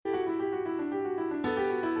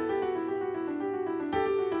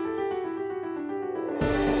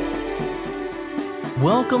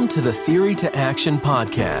Welcome to the Theory to Action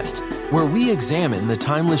podcast, where we examine the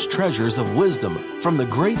timeless treasures of wisdom from the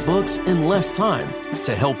great books in less time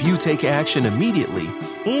to help you take action immediately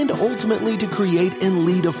and ultimately to create and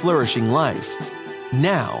lead a flourishing life.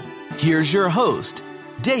 Now, here's your host,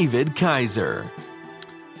 David Kaiser.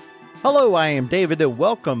 Hello, I am David, and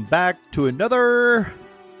welcome back to another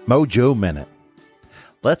Mojo Minute.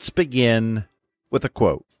 Let's begin with a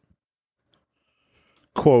quote.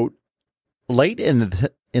 Quote, late in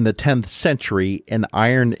the 10th century, an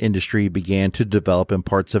iron industry began to develop in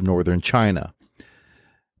parts of northern China.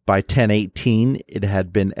 By 1018, it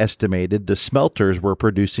had been estimated the smelters were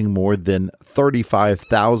producing more than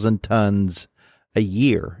 35,000 tons a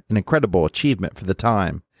year, an incredible achievement for the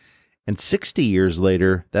time. And 60 years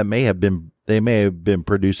later, they may have been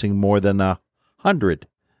producing more than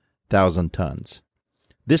 100,000 tons.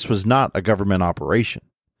 This was not a government operation.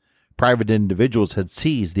 Private individuals had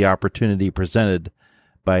seized the opportunity presented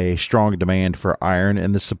by a strong demand for iron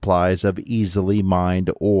and the supplies of easily mined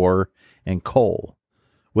ore and coal.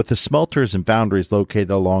 With the smelters and foundries located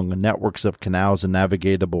along networks of canals and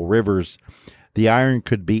navigable rivers, the iron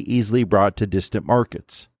could be easily brought to distant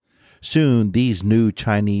markets. Soon, these new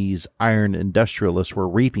Chinese iron industrialists were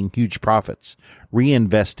reaping huge profits,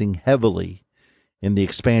 reinvesting heavily in the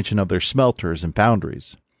expansion of their smelters and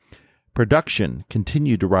foundries. Production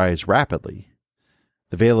continued to rise rapidly.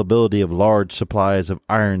 The availability of large supplies of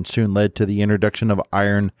iron soon led to the introduction of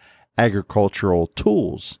iron agricultural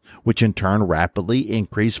tools, which in turn rapidly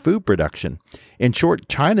increased food production. In short,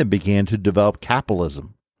 China began to develop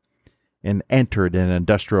capitalism and entered an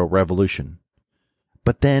industrial revolution.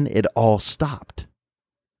 But then it all stopped.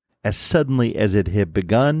 As suddenly as it had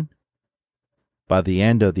begun, by the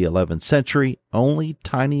end of the 11th century, only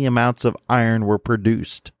tiny amounts of iron were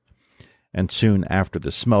produced. And soon after, the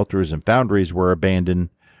smelters and foundries were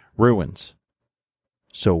abandoned ruins.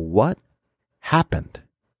 So what happened?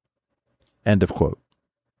 End of quote.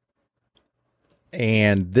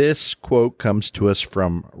 And this quote comes to us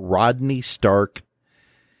from Rodney Stark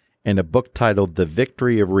in a book titled The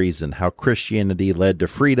Victory of Reason: How Christianity Led to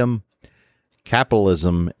Freedom,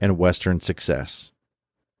 Capitalism, and Western Success.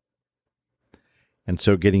 And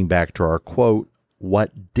so getting back to our quote,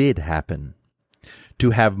 what did happen?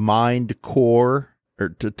 To have mined to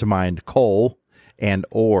mine coal and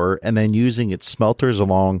ore, and then using its smelters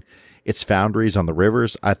along its foundries on the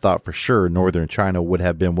rivers, I thought for sure northern China would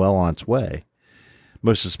have been well on its way.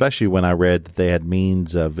 Most especially when I read that they had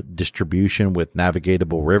means of distribution with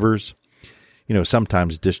navigable rivers. You know,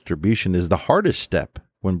 sometimes distribution is the hardest step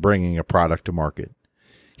when bringing a product to market.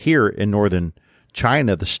 Here in northern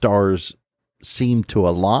China, the stars seemed to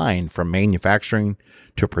align from manufacturing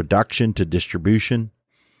to production to distribution.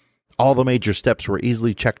 All the major steps were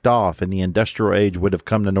easily checked off, and the industrial age would have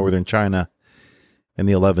come to northern China in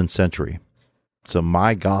the 11th century. So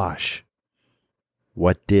my gosh,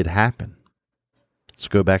 what did happen? Let's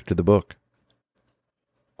go back to the book.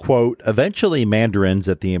 Quote, eventually mandarins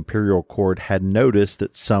at the imperial court had noticed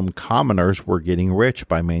that some commoners were getting rich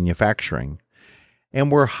by manufacturing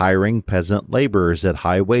and were hiring peasant laborers at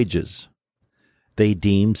high wages. They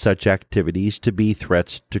deemed such activities to be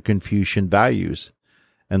threats to Confucian values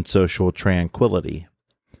and social tranquility.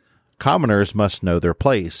 Commoners must know their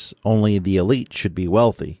place. Only the elite should be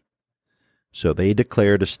wealthy. So they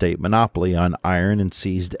declared a state monopoly on iron and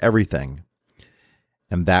seized everything.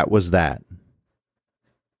 And that was that.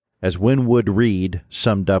 As Winwood Reade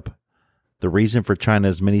summed up, the reason for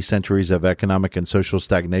China's many centuries of economic and social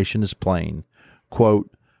stagnation is plain.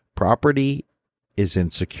 Quote, property is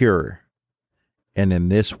insecure. And in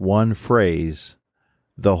this one phrase,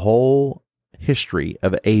 the whole history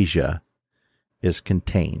of Asia is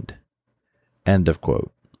contained. End of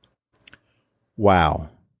quote. Wow.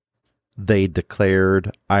 They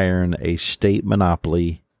declared iron a state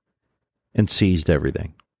monopoly and seized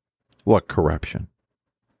everything. What corruption.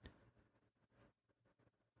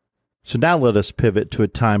 So now let us pivot to a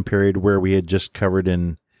time period where we had just covered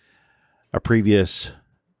in a previous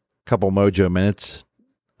couple Mojo Minutes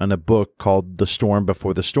on a book called The Storm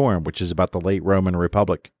Before the Storm, which is about the late Roman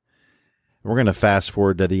Republic. We're going to fast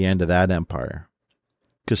forward to the end of that empire.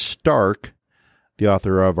 Because Stark, the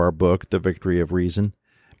author of our book, The Victory of Reason,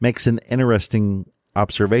 makes an interesting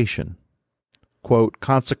observation. Quote,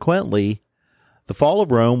 consequently, the fall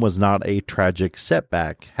of Rome was not a tragic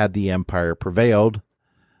setback. Had the empire prevailed,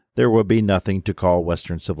 there would be nothing to call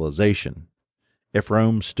Western civilization. If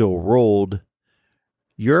Rome still ruled,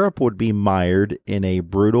 Europe would be mired in a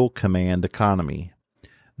brutal command economy.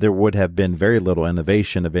 There would have been very little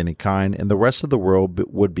innovation of any kind, and the rest of the world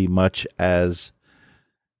would be much as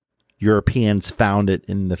Europeans found it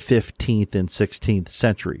in the 15th and 16th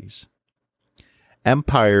centuries.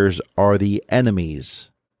 Empires are the enemies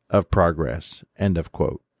of progress. End of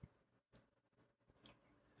quote.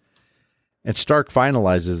 And Stark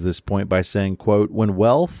finalizes this point by saying, quote, when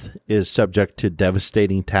wealth is subject to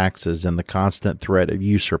devastating taxes and the constant threat of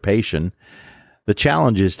usurpation, the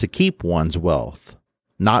challenge is to keep one's wealth,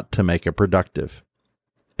 not to make it productive.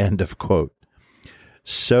 End of quote.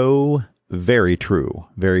 So very true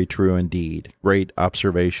indeed. Great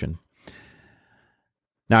observation.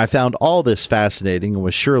 Now, I found all this fascinating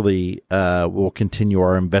and we'll continue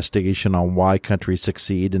our investigation on why countries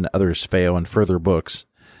succeed and others fail in further books.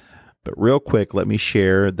 But real quick, let me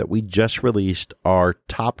share that we just released our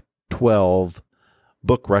top 12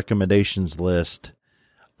 book recommendations list,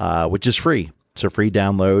 which is free. It's a free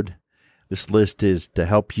download. This list is to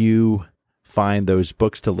help you find those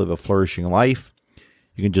books to live a flourishing life.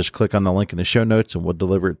 You can just click on the link in the show notes and we'll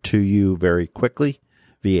deliver it to you very quickly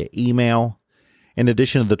via email. In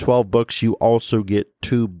addition to the 12 books, you also get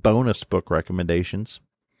 2 bonus book recommendations.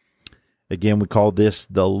 Again, we call this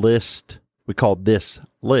list,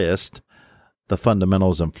 The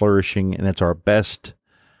Fundamentals in Flourishing, and it's our best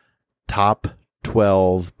top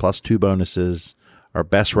 12 plus 2 bonuses, our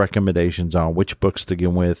best recommendations on which books to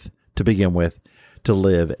begin with to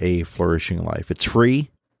live a flourishing life. It's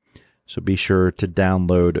free, so be sure to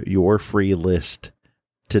download your free list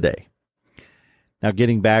today. Now,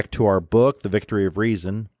 getting back to our book, The Victory of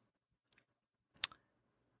Reason,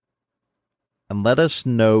 and let us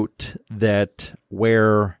note that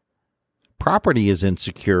where property is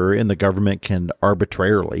insecure and the government can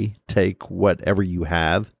arbitrarily take whatever you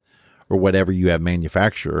have or whatever you have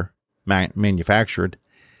manufactured,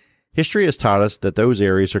 history has taught us that those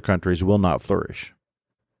areas or countries will not flourish.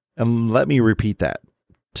 And let me repeat that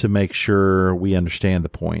to make sure we understand the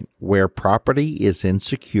point. Where property is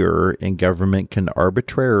insecure and government can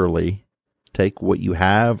arbitrarily take what you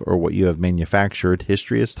have or what you have manufactured,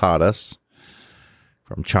 history has taught us,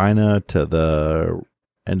 from China to the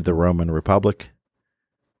end of the Roman Republic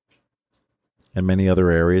and many other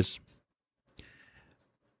areas,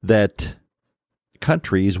 that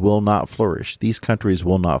countries will not flourish. These countries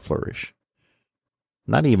will not flourish.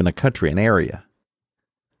 Not even a country, an area.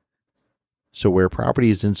 So where property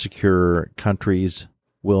is insecure, countries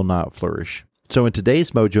will not flourish. So in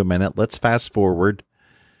today's Mojo Minute, let's fast forward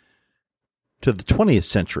to the 20th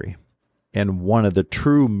century. And one of the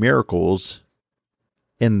true miracles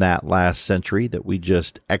in that last century that we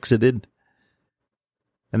just exited,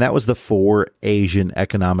 and that was the 4 Asian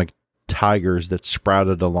economic tigers that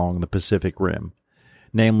sprouted along the Pacific Rim,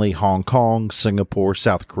 namely Hong Kong, Singapore,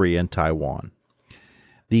 South Korea, and Taiwan.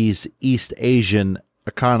 These East Asian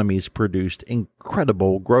economies produced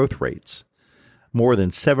incredible growth rates, more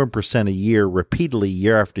than 7% a year, repeatedly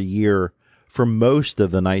year after year, for most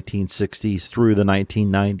of the 1960s through the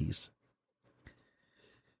 1990s.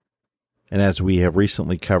 And as we have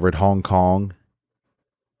recently covered, Hong Kong,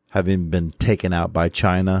 having been taken out by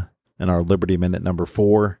China in our Liberty Minute number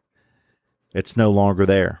 4, it's no longer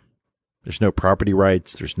there. There's no property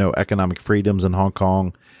rights. There's no economic freedoms in Hong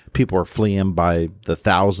Kong. People are fleeing by the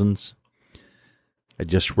thousands. I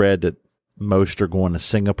just read that most are going to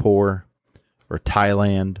Singapore or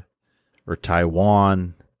Thailand or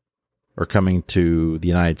Taiwan or coming to the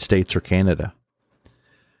United States or Canada.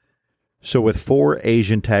 So with 4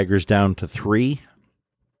 Asian tigers down to 3,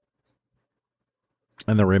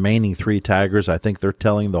 and the remaining 3 tigers, I think they're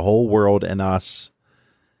telling the whole world and us,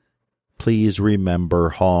 please remember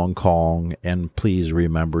Hong Kong and please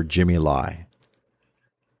remember Jimmy Lai.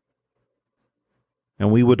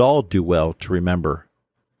 And we would all do well to remember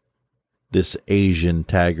this Asian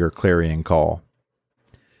tiger clarion call.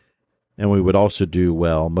 And we would also do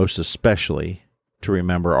well, most especially, to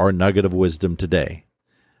remember our nugget of wisdom today,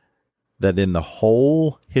 that in the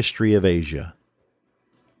whole history of Asia,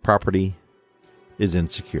 property is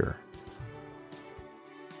insecure.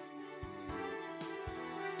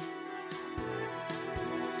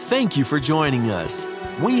 Thank you for joining us.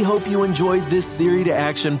 We hope you enjoyed this Theory to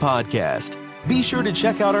Action podcast. Be sure to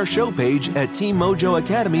check out our show page at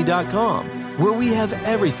teammojoacademy.com, where we have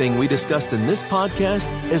everything we discussed in this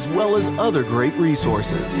podcast, as well as other great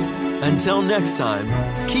resources. Until next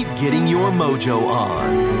time, keep getting your mojo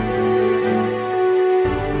on.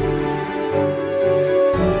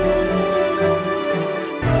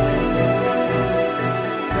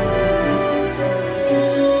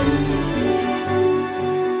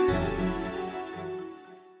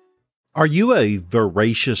 Are you a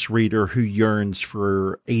voracious reader who yearns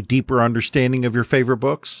for a deeper understanding of your favorite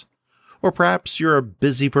books? Or perhaps you're a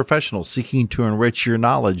busy professional seeking to enrich your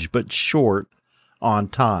knowledge but short on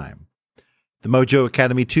time. The Mojo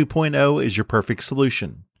Academy 2.0 is your perfect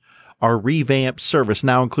solution. Our revamped service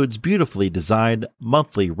now includes beautifully designed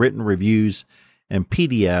monthly written reviews and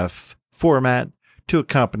PDF format to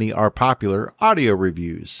accompany our popular audio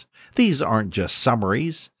reviews. These aren't just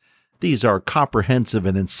summaries. These are comprehensive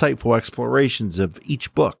and insightful explorations of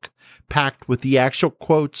each book, packed with the actual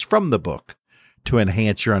quotes from the book to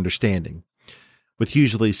enhance your understanding. With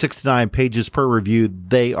usually 69 pages per review,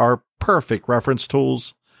 they are perfect reference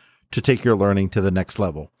tools to take your learning to the next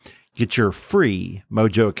level. Get your free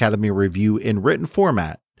Mojo Academy review in written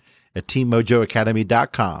format at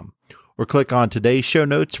teammojoacademy.com or click on today's show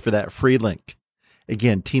notes for that free link.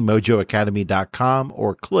 Again, teammojoacademy.com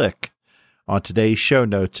or click on today's show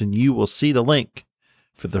notes and you will see the link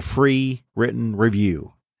for the free written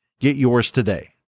review. Get yours today.